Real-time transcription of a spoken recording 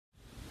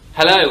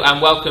Hello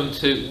and welcome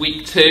to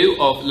week 2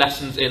 of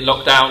Lessons in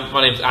Lockdown.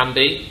 My name's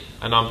Andy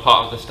and I'm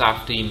part of the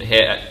staff team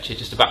here at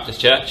Chichester Baptist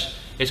Church.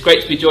 It's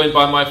great to be joined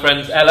by my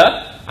friends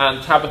Ella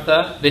and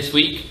Tabitha this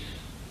week.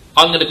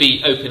 I'm going to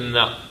be opening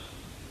up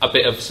a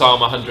bit of Psalm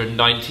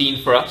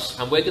 119 for us,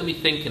 and we're going to be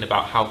thinking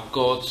about how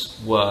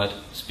God's Word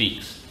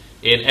speaks.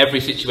 In every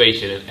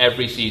situation, in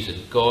every season,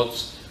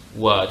 God's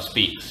Word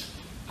speaks.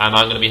 And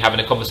I'm going to be having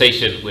a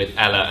conversation with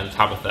Ella and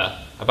Tabitha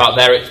about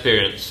their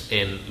experience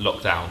in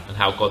lockdown and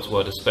how God's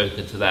Word has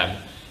spoken to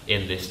them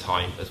in this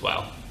time as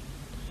well.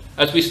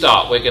 As we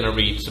start, we're going to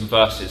read some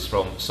verses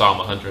from Psalm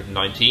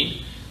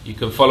 119. You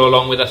can follow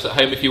along with us at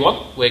home if you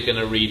want. We're going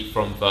to read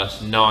from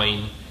verse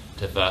 9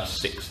 to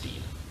verse 16.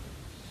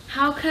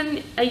 How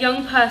can a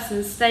young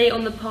person stay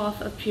on the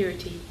path of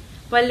purity?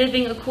 By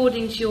living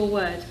according to your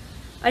word.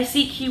 I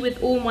seek you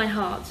with all my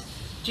heart.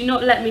 Do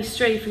not let me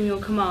stray from your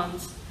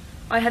commands.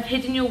 I have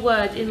hidden your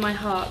word in my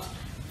heart,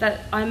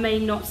 that I may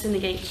not sin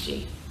against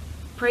you.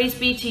 Praise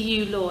be to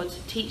you, Lord.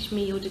 Teach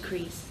me your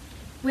decrees.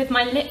 With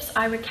my lips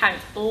I recount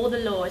all the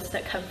laws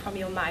that come from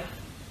your mouth.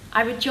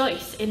 I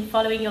rejoice in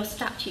following your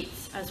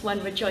statutes as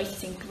one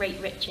rejoices in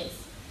great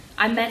riches.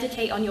 I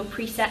meditate on your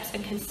precepts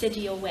and consider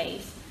your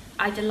ways.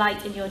 I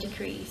delight in your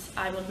decrees.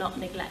 I will not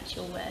neglect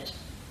your word.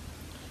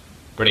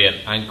 Brilliant.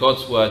 And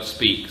God's Word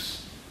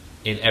speaks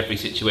in every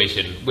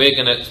situation. We're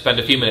going to spend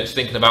a few minutes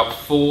thinking about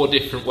 4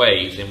 different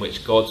ways in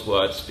which God's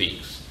Word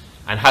speaks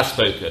and has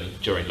spoken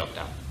during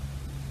lockdown.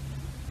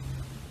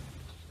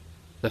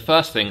 The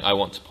first thing I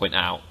want to point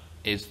out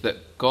is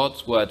that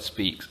God's Word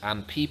speaks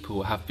and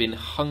people have been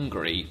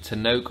hungry to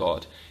know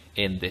God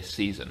in this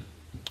season.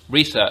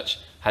 Research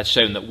has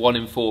shown that 1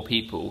 in 4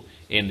 people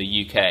in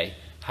the UK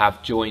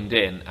have joined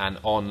in an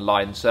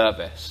online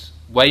service,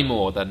 way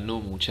more than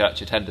normal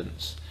church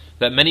attendance,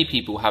 that many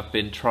people have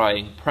been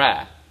trying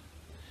prayer.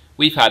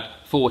 We've had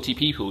 40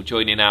 people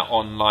joining our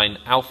online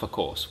Alpha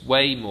course,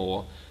 way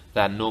more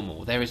than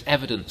normal. There is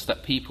evidence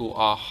that people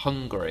are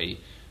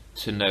hungry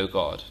to know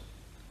God.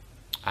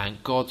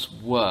 And God's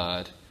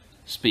Word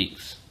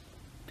speaks.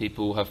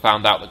 People have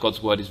found out that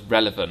God's Word is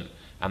relevant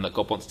and that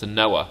God wants to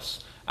know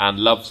us and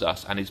loves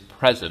us and is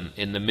present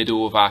in the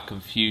middle of our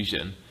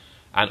confusion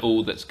and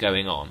all that's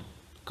going on.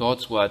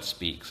 God's Word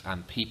speaks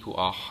and people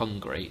are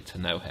hungry to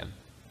know him.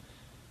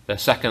 The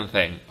second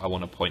thing I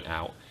want to point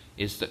out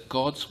is that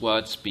God's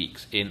Word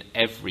speaks in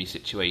every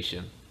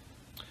situation.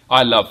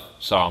 I love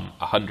Psalm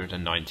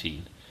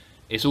 119.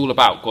 It's all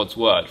about God's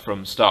Word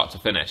from start to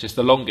finish. It's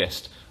the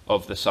longest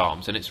of the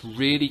Psalms and it's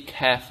really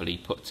carefully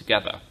put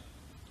together.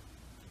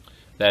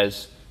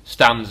 There's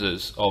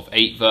stanzas of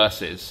 8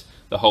 verses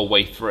the whole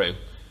way through.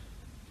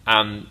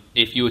 And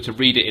if you were to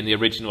read it in the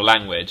original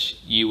language,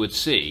 you would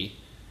see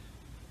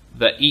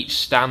that each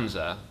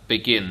stanza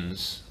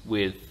begins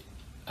with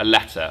a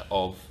letter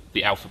of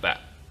the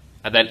alphabet.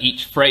 And then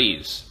each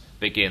phrase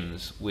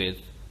begins with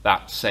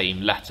that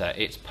same letter.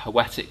 It's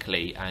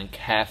poetically and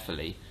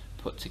carefully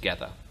put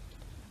together.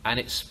 And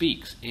it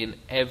speaks in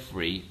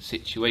every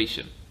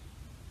situation.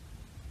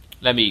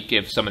 Let me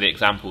give some of the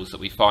examples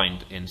that we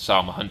find in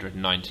Psalm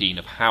 119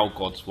 of how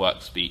God's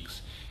Word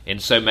speaks in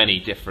so many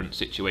different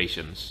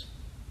situations.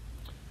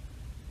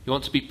 You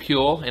want to be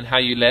pure in how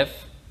you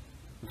live?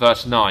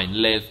 Verse 9,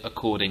 live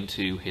according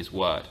to his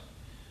word.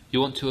 You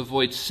want to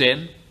avoid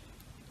sin?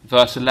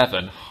 Verse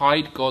 11,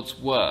 hide God's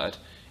Word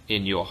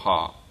in your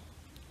heart.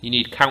 You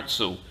need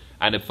counsel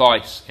and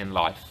advice in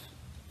life.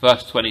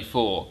 Verse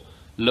 24,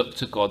 look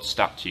to God's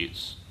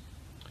statutes.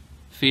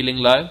 Feeling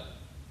low?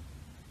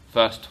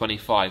 Verse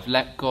 25,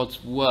 let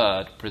God's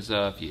Word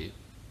preserve you.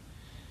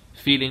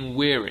 Feeling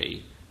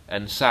weary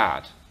and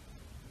sad?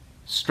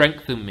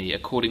 Strengthen me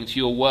according to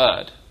your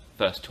word,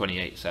 verse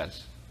 28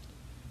 says.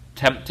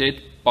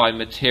 Tempted by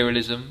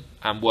materialism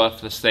and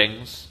worthless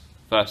things?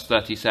 Verse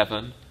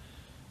 37,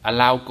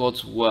 allow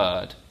God's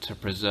Word to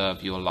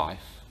preserve your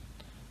life.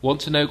 Want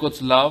to know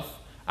God's love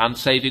and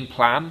saving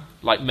plan,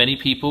 like many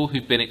people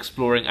who've been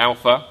exploring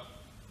Alpha?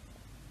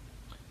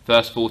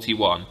 Verse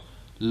 41,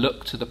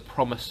 look to the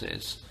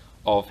promises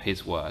of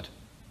his word.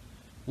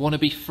 Want to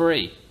be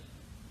free?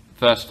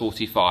 Verse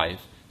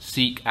 45,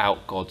 seek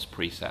out God's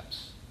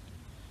precepts.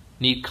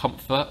 Need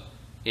comfort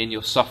in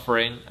your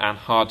suffering and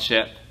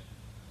hardship?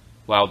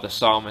 Well, the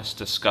psalmist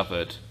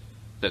discovered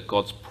that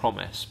God's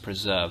promise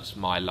preserves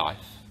my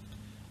life.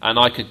 And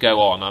I could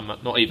go on.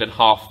 I'm not even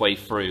halfway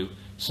through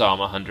Psalm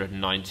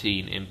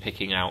 119 in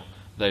picking out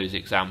those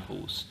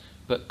examples.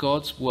 But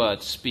God's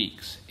Word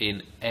speaks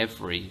in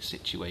every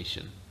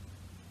situation.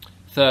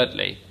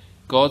 Thirdly,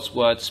 God's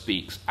Word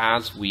speaks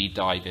as we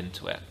dive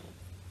into it.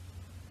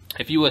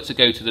 If you were to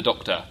go to the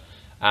doctor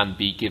and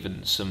be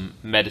given some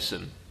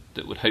medicine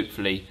that would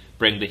hopefully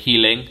bring the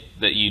healing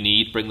that you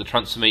need, bring the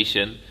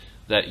transformation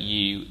that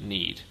you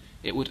need,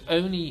 it would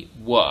only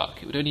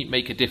work, it would only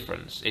make a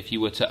difference if you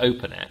were to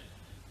open it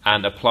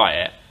and apply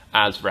it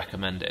as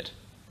recommended.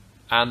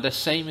 And the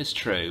same is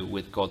true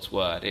with God's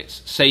Word.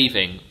 Its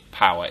saving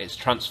power, its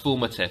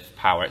transformative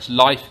power, its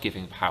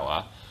life-giving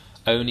power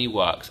only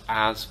works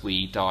as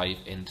we dive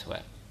into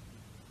it.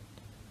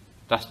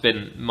 That's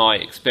been my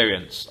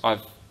experience.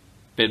 I've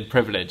been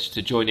privileged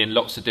to join in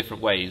lots of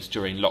different ways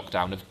during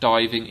lockdown of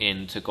diving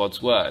into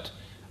God's Word,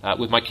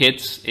 with my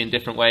kids in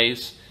different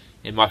ways,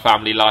 in my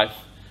family life,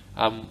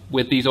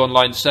 with these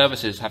online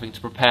services, having to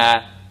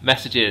prepare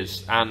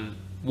messages and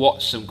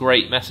watch some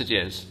great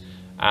messages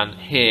and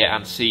hear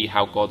and see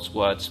how God's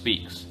Word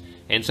speaks.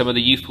 In some of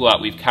the youth work,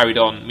 we've carried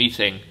on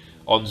meeting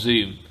on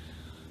Zoom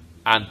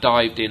and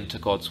dived into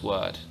God's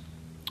Word.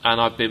 And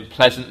I've been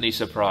pleasantly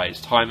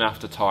surprised time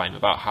after time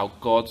about how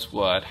God's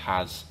Word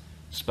has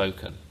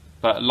spoken.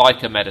 But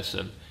like a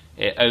medicine,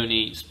 it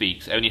only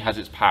speaks, only has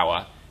its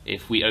power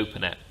if we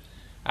open it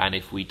and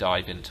if we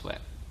dive into it.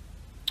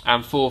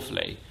 And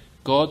fourthly,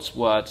 God's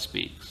Word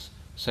speaks,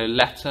 so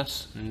let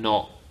us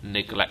not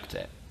neglect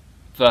it.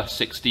 Verse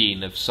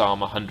 16 of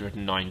Psalm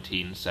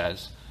 119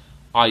 says,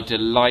 I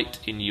delight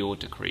in your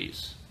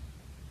decrees.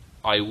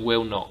 I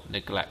will not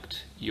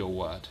neglect your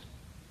word.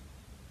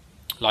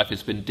 Life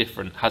has been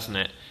different, hasn't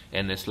it,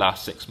 in this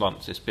last 6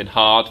 months? It's been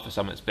hard, for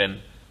some it's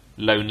been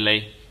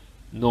lonely.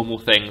 Normal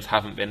things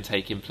haven't been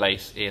taking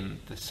place in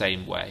the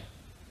same way.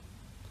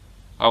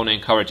 I want to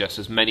encourage us,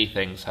 as many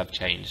things have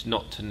changed,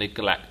 not to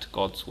neglect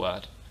God's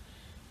Word.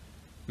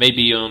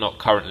 Maybe you're not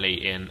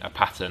currently in a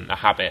pattern, a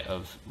habit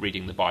of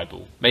reading the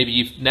Bible. Maybe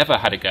you've never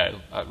had a go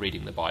at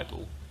reading the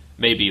Bible.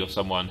 Maybe you're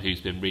someone who's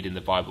been reading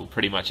the Bible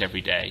pretty much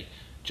every day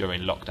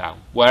during lockdown.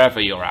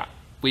 Wherever you're at,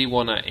 we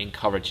want to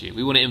encourage you.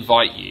 We want to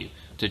invite you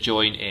to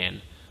join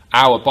in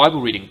our Bible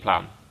reading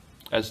plan,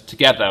 as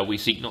together we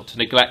seek not to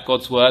neglect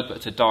God's Word but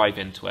to dive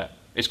into it.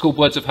 It's called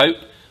Words of Hope.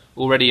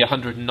 Already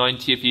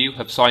 190 of you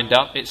have signed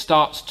up. It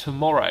starts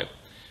tomorrow.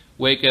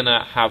 We're going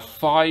to have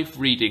 5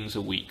 readings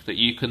a week that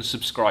you can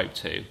subscribe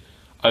to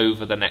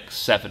over the next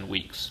 7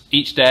 weeks.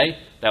 Each day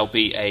there'll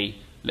be a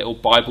little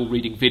Bible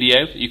reading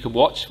video that you can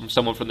watch from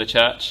someone from the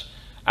church,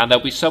 and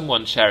there'll be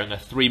someone sharing a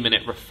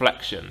 3-minute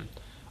reflection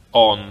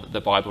on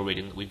the Bible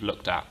reading that we've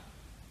looked at.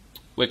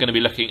 We're going to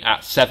be looking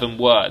at 7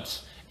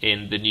 words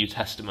in the New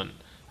Testament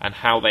and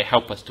how they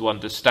help us to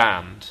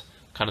understand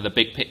kind of the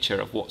big picture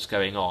of what's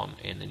going on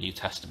in the New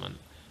Testament.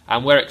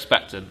 And we're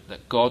expectant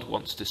that God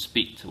wants to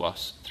speak to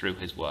us through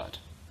his word.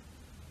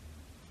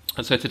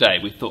 And so today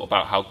we've thought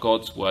about how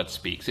God's word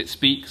speaks. It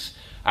speaks,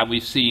 and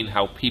we've seen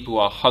how people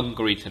are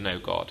hungry to know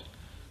God.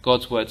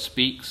 God's word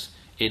speaks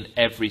in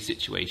every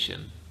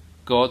situation.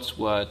 God's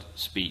word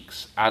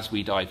speaks as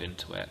we dive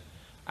into it,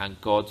 and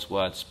God's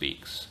word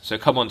speaks. So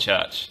come on,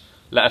 church,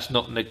 let us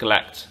not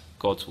neglect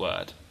God's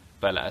word,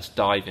 but let us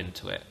dive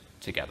into it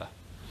together.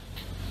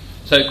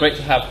 So great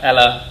to have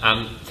Ella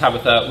and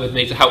Tabitha with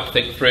me to help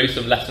think through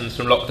some lessons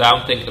from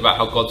lockdown, thinking about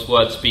how God's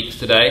word speaks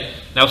today.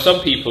 Now,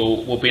 some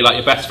people will be like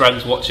your best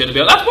friends watching and be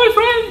like, that's my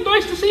friend,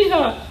 nice to see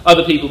her.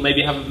 Other people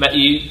maybe haven't met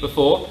you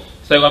before.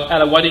 So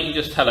Ella, why don't you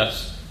just tell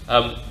us,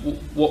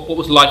 what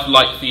was life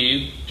like for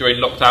you during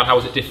lockdown? How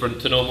was it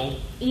different to normal?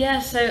 Yeah,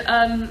 so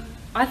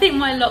I think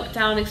my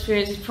lockdown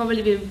experience has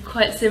probably been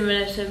quite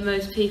similar to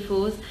most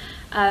people's.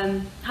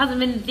 Hasn't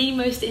been the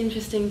most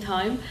interesting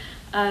time,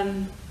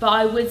 but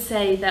I would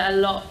say that a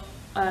lot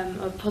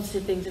of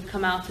positive things have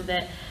come out of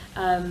it.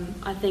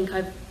 I think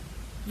I've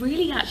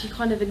really actually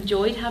kind of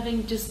enjoyed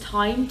having just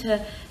time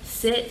to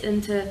sit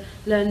and to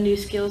learn new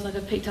skills. Like I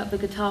picked up the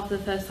guitar for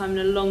the first time in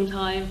a long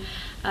time,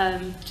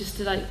 just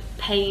to like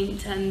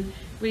paint and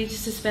really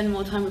just to spend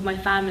more time with my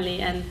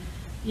family. And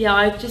yeah,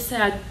 I'd just say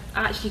I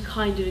actually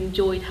kind of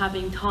enjoyed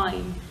having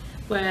time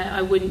where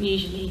I wouldn't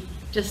usually,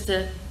 just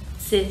to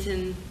sit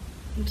and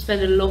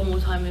spend a lot more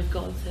time with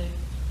God. So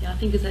yeah, I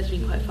think it's actually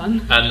been quite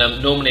fun.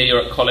 And normally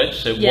you're at college,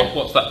 so yeah.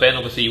 What's that been?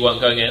 Obviously you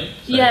weren't going in.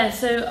 So. Yeah,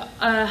 so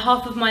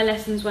half of my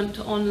lessons went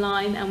to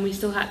online, and we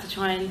still had to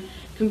try and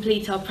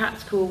complete our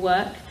practical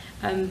work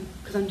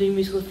because I'm doing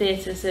musical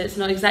theatre, so it's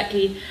not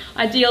exactly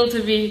ideal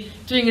to be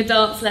doing a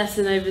dance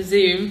lesson over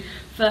Zoom.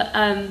 But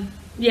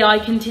yeah, I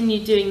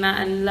continued doing that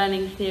and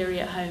learning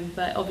theory at home,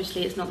 but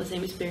obviously it's not the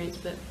same experience,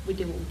 but we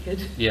did what we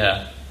could.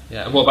 Yeah.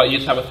 Yeah, and what about you,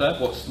 Tabitha?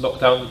 What's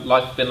lockdown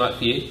life been like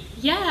for you?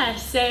 Yeah,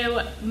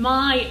 so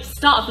my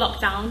start of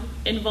lockdown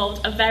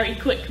involved a very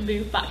quick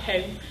move back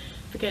home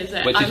because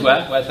Which is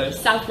where? Where's home?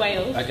 South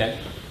Wales. Okay.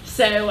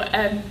 So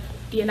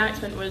the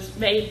announcement was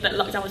made that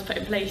lockdown was put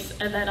in place,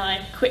 and then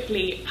I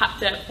quickly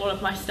packed up all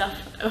of my stuff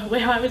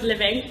where I was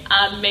living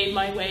and made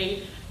my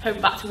way home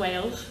back to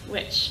Wales,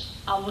 which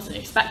I wasn't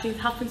expecting to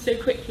happen so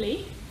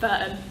quickly,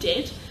 but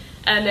did.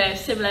 And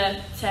similar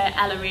to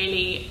Ella,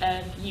 really,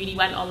 uni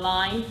went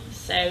online.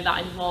 So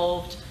that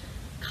involved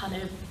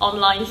kind of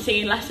online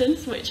singing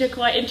lessons, which are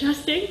quite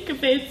interesting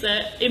compared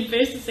to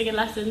in-person singing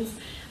lessons,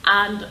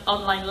 and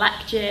online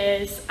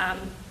lectures, and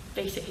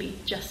basically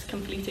just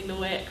completing the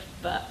work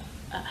but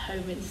at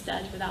home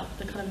instead without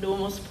the kind of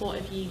normal support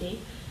of uni.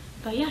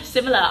 But yeah,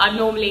 similar. I'm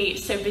normally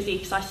so busy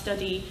because I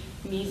study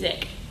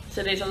music,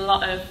 so there's a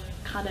lot of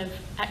kind of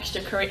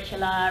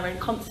extracurricular and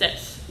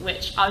concerts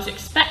which I was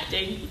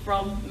expecting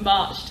from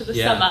March to the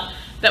summer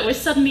that were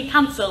suddenly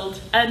cancelled.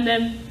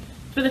 And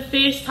for the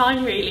first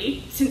time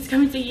really since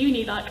coming to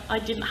uni, like I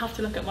didn't have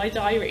to look at my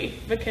diary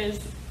because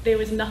there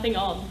was nothing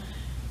on.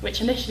 which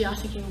initially I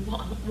was thinking,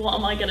 what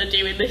am I going to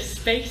do in this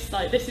space?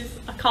 Like,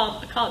 I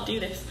can't do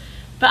this.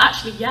 But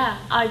actually, yeah,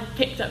 I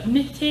picked up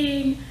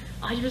knitting.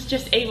 I was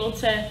just able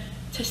to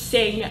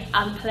sing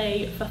and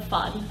play for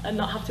fun and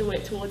not have to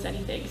work towards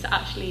anything. So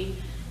actually,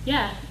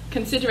 yeah,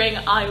 considering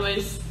I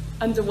was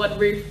under one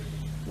roof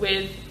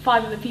with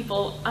 5 other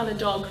people and a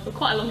dog for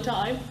quite a long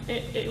time,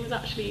 it was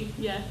actually,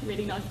 yeah,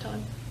 really nice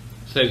time.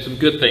 So some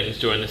good things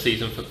during the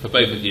season for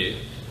both of you.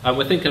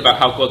 We're thinking about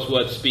how God's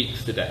word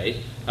speaks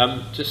today.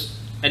 Just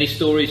any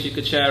stories you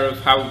could share of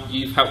how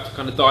you've helped to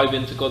kind of dive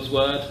into God's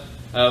word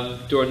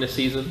during this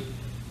season?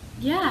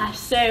 Yeah,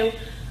 so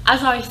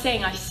as I was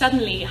saying, I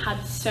suddenly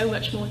had so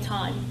much more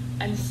time,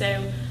 and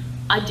so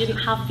I didn't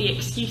have the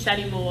excuse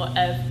anymore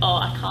of, oh,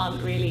 I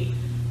can't really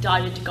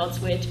dive into God's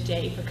word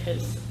today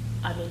because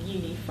I'm in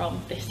uni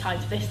from this time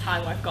to this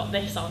time, I've got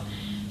this on.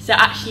 So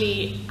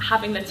actually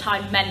having the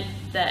time meant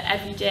that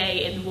every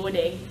day in the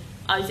morning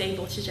I was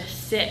able to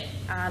just sit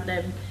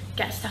and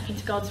get stuck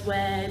into God's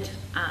word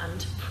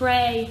and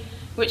pray,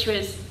 which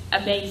was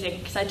amazing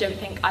because I don't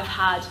think I've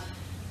had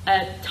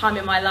a time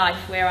in my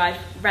life where I've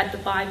read the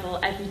Bible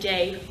every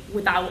day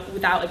without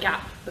a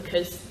gap,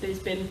 because there's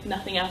been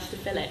nothing else to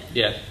fill it.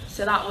 Yeah.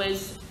 So that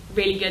was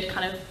really good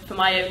kind of for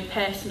my own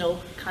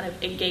personal kind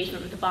of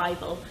engagement with the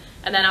Bible.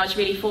 And then I was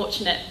really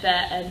fortunate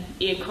that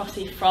Ian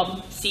Crossy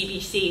from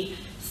CBC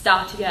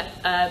started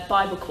a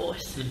Bible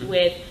course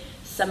with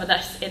some of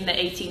us in the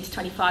 18 to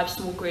 25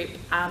 small group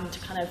and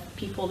kind of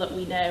people that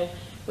we know,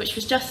 which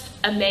was just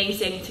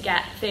amazing to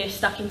get first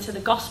stuck into the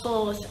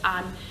Gospels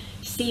and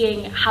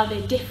seeing how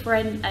they're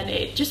different, and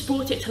it just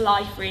brought it to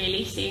life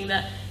really, seeing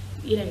that,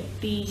 you know,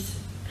 these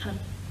kind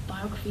of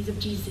biographies of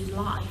Jesus'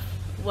 life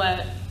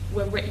were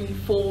written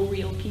for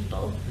real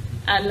people,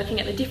 and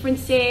looking at the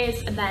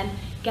differences, and then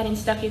getting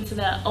stuck into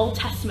the Old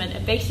Testament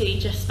and basically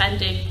just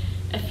spending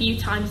a few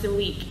times a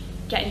week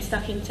getting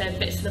stuck into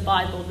bits of the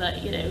Bible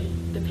that, you know,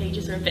 the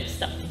pages are a bit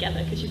stuck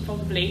together because you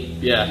probably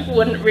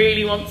wouldn't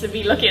really want to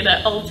be looking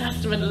at Old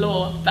Testament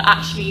law, but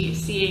actually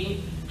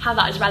seeing how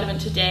that is relevant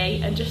today,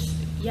 and just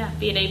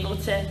being able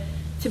to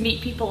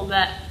meet people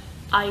that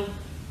I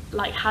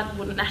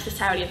wouldn't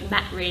necessarily have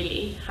met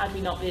really had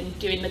we not been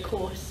doing the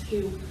course,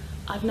 who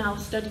I've now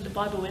studied the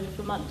Bible with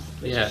for months,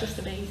 which is just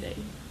amazing.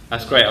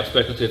 That's great. I've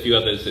spoken to a few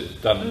others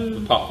who've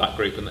done part of that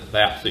group, and they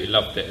absolutely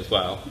loved it as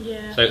well.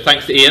 Yeah. So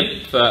thanks to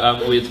Ian for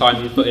all your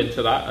time you put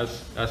into that.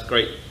 That's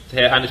great to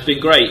hear, and it's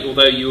been great.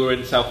 Although you were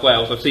in South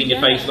Wales, I've seen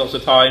your face lots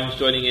of times,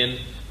 joining in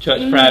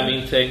church prayer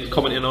meetings,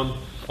 commenting on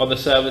the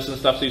service and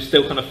stuff. So you've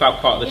still kind of felt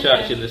part of the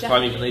church in this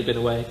time, even though you've been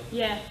away.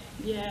 Yeah,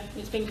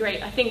 it's been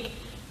great. I think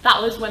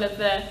that was one of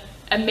the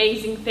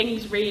amazing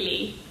things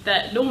really,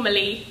 that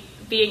normally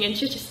being in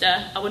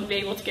Chichester, I wouldn't be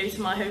able to go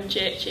to my home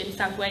church in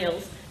South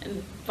Wales,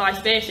 and vice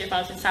versa. If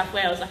I was in South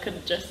Wales, I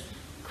couldn't just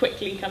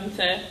quickly come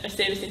to a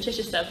service in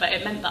Chichester, but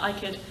it meant that I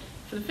could,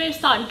 for the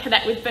first time,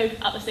 connect with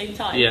both at the same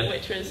time,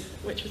 which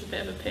was a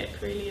bit of a pick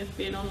really, of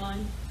being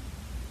online.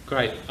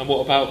 Great. And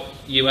what about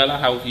you, Ella?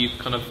 How have you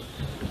kind of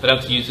been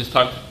able to use this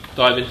time to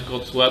dive into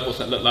God's word? What's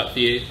that look like for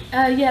you?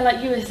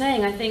 Like you were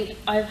saying, I think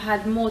I've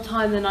had more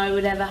time than I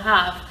would ever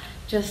have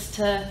just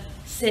to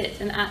sit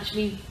and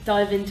actually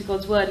dive into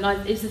God's word.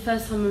 And it's the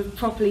first time I've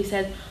properly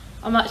said,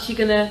 I'm actually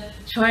going to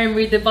try and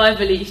read the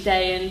Bible each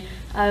day.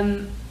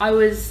 And I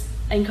was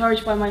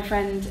encouraged by my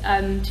friend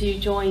to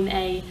join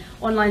a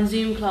online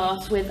Zoom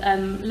class with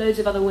loads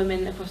of other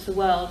women across the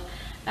world.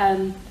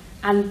 And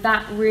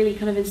that really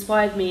kind of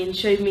inspired me and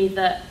showed me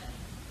that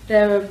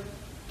there are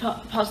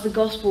parts of the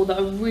gospel that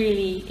are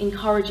really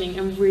encouraging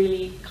and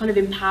really kind of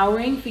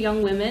empowering for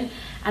young women.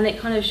 And it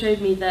kind of showed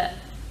me that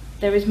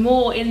there is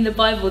more in the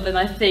Bible than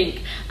I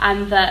think,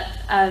 and that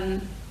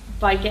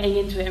by getting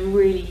into it and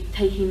really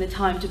taking the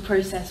time to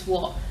process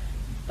what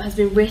has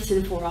been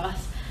written for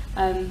us,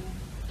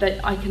 that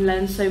I can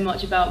learn so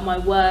much about my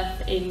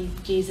worth in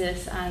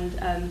Jesus.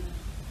 And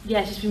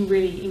it's just been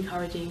really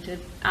encouraging to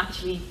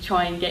actually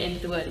try and get into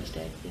the word each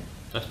day.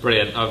 That's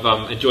brilliant.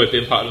 I've enjoyed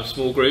being part of a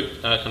small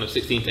group, kind of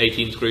 16 to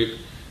 18 group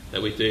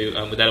that we do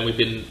with Ellen. We've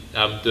been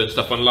doing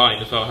stuff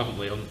online as well, haven't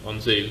we, on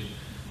Zoom?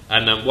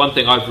 And one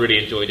thing I've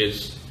really enjoyed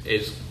is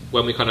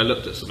when we kind of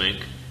looked at something,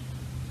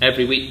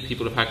 every week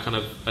people have had kind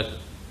of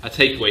a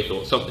takeaway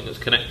thought, something that's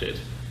connected,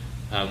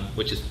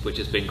 which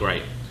has been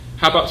great.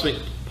 How about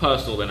something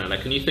personal then, Ella?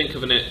 Can you think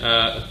of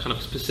a kind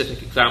of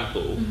specific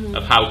example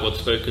of how God's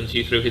spoken to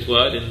you through his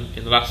word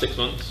in the last 6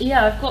 months?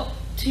 Yeah, I've got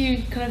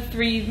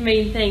three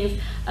main things.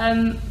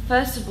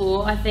 First of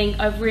all, I think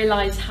I've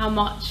realised how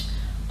much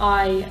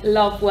I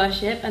love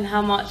worship and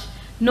how much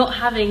not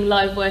having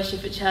live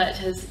worship at church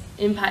has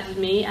impacted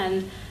me.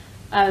 And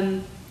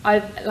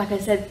I've, like I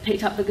said,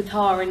 picked up the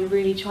guitar and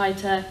really tried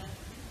to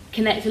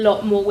connect a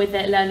lot more with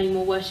it, learning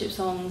more worship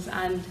songs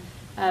and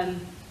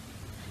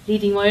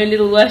leading my own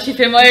little worship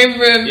in my own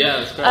room.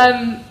 Yeah, that's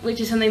great.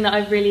 Which is something that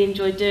I've really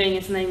enjoyed doing.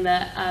 It's something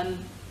that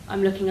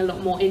I'm looking a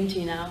lot more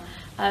into now.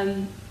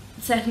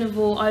 Second of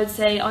all, I would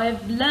say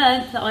I've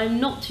learnt that I'm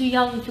not too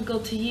young for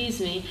God to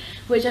use me,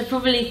 which I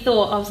probably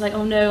thought, I was like,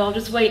 oh no, I'll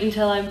just wait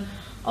until I'm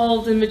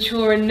old and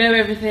mature and know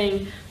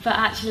everything, but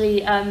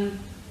actually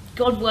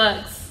God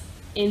works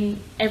in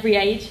every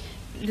age,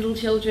 little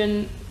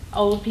children,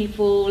 old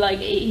people, like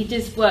he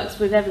just works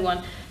with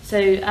everyone. So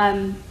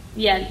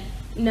yeah,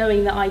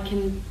 knowing that I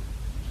can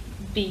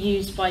be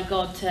used by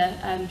God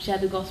to share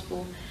the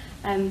gospel,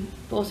 but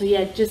also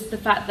yeah, just the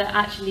fact that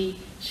actually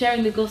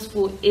sharing the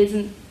gospel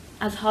isn't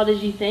as hard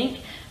as you think,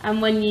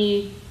 and when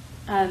you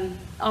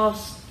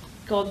ask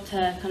God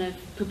to kind of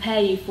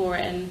prepare you for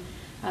it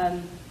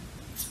and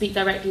speak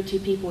directly to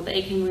people, that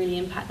it can really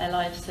impact their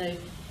lives. So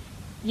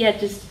yeah,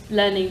 just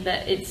learning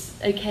that it's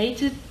okay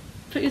to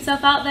put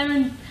yourself out there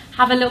and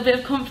have a little bit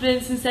of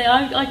confidence and say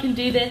I can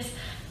do this,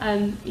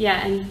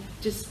 yeah, and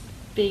just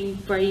being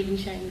brave and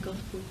sharing the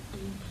gospel.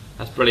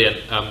 That's brilliant.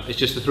 It's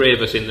just the three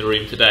of us in the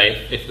room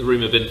today. If the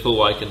room had been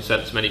full, I can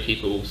sense many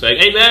people saying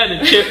amen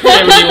and cheering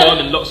you on,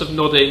 and lots of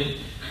nodding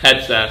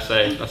heads there,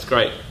 so that's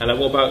great. And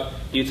what about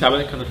you,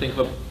 Tamara? Kind of think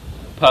of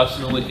a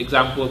personal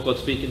example of God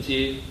speaking to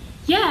you?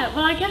 Yeah,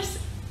 well, I guess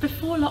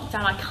before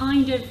lockdown I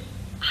kind of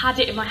had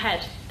it in my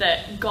head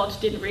that God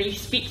didn't really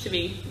speak to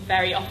me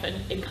very often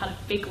in kind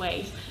of big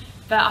ways,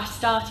 but I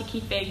started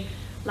keeping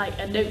like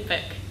a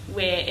notebook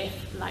where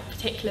if like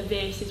particular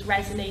verses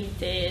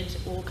resonated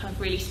or kind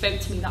of really spoke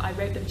to me, that I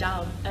wrote them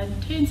down,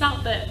 and turns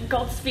out that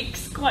God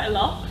speaks quite a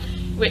lot,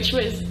 which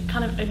was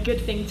kind of a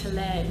good thing to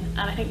learn. And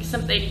I think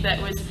something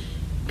that was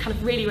kind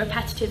of really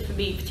repetitive for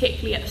me,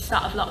 particularly at the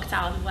start of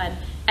lockdown when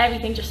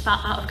everything just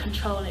felt out of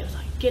control. It was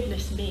like,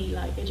 goodness me,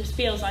 like it just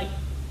feels like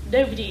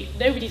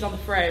nobody's on the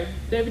throne,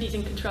 nobody's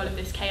in control of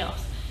this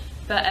chaos.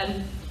 But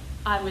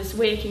I was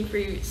working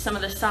through some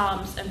of the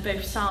Psalms, and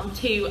both Psalm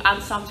 2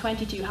 and Psalm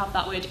 22 have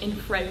that word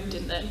enthroned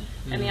in them,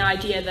 and the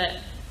idea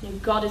that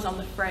God is on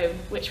the throne,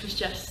 which was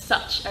just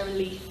such a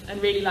relief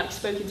and really like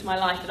spoke into my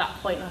life at that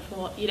point. And I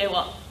thought, you know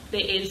what,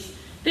 there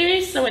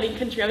is someone in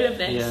control of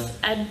this. Yeah.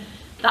 And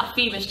that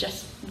theme has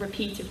just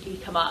repeatedly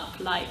come up.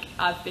 Like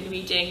I've been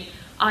reading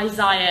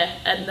Isaiah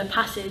and the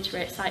passage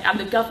where it's like, and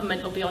the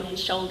government will be on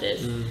his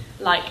shoulders.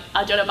 Like,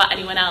 I don't know about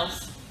anyone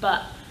else,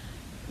 but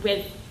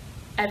with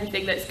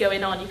everything that's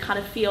going on, you kind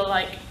of feel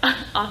like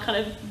our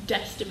kind of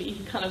destiny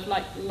kind of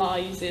like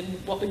lies in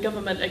what the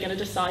government are going to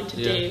decide to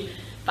do.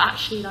 But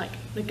actually, like,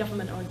 the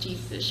government are on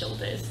Jesus'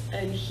 shoulders,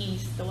 and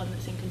he's the one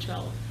that's in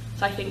control.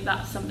 So I think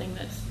that's something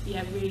that's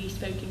really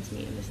spoken to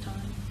me in this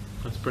time.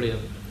 That's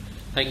brilliant.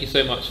 Thank you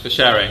so much for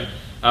sharing.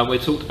 We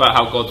talked about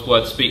how God's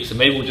word speaks, and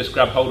maybe we'll just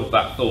grab hold of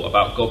that thought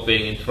about God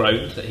being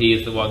enthroned, that he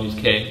is the one who's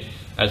king,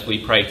 as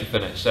we pray to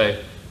finish.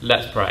 So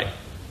let's pray.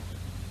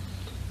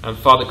 And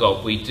Father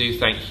God, we do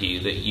thank you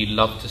that you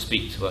love to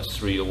speak to us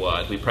through your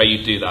word. We pray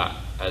you do that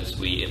as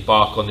we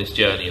embark on this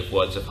journey of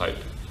words of hope.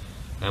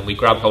 And we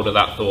grab hold of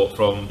that thought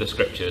from the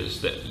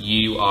scriptures, that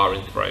you are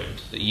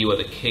enthroned, that you are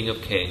the King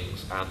of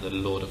Kings and the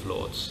Lord of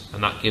Lords.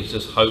 And that gives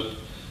us hope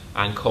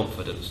and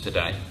confidence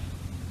today.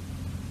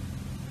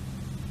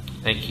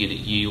 Thank you that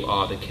you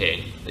are the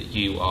King, that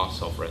you are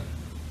sovereign.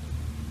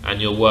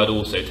 And your word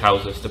also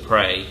tells us to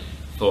pray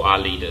for our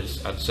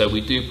leaders. And so we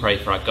do pray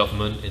for our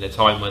government in a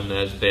time when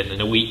there's been, in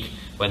a week,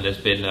 when there's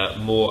been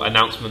more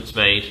announcements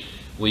made.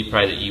 We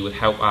pray that you would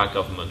help our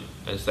government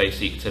as they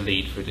seek to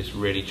lead through this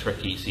really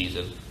tricky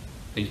season.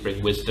 Please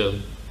bring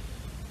wisdom.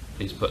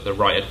 Please put the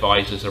right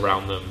advisors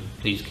around them.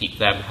 Please keep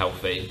them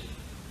healthy.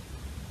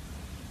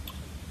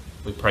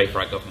 We pray for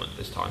our government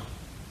this time.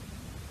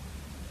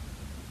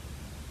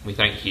 We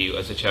thank you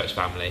as a church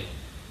family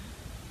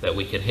that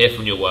we can hear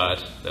from your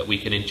word, that we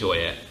can enjoy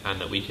it,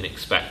 and that we can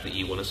expect that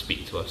you want to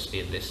speak to us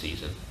in this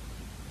season.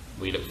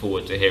 We look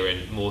forward to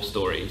hearing more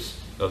stories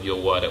of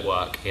your word at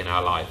work in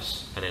our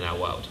lives and in our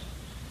world.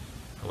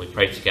 And we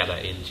pray together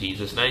in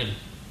Jesus' name.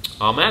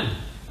 Amen.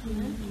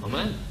 Amen.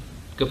 Amen.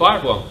 Goodbye,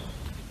 everyone.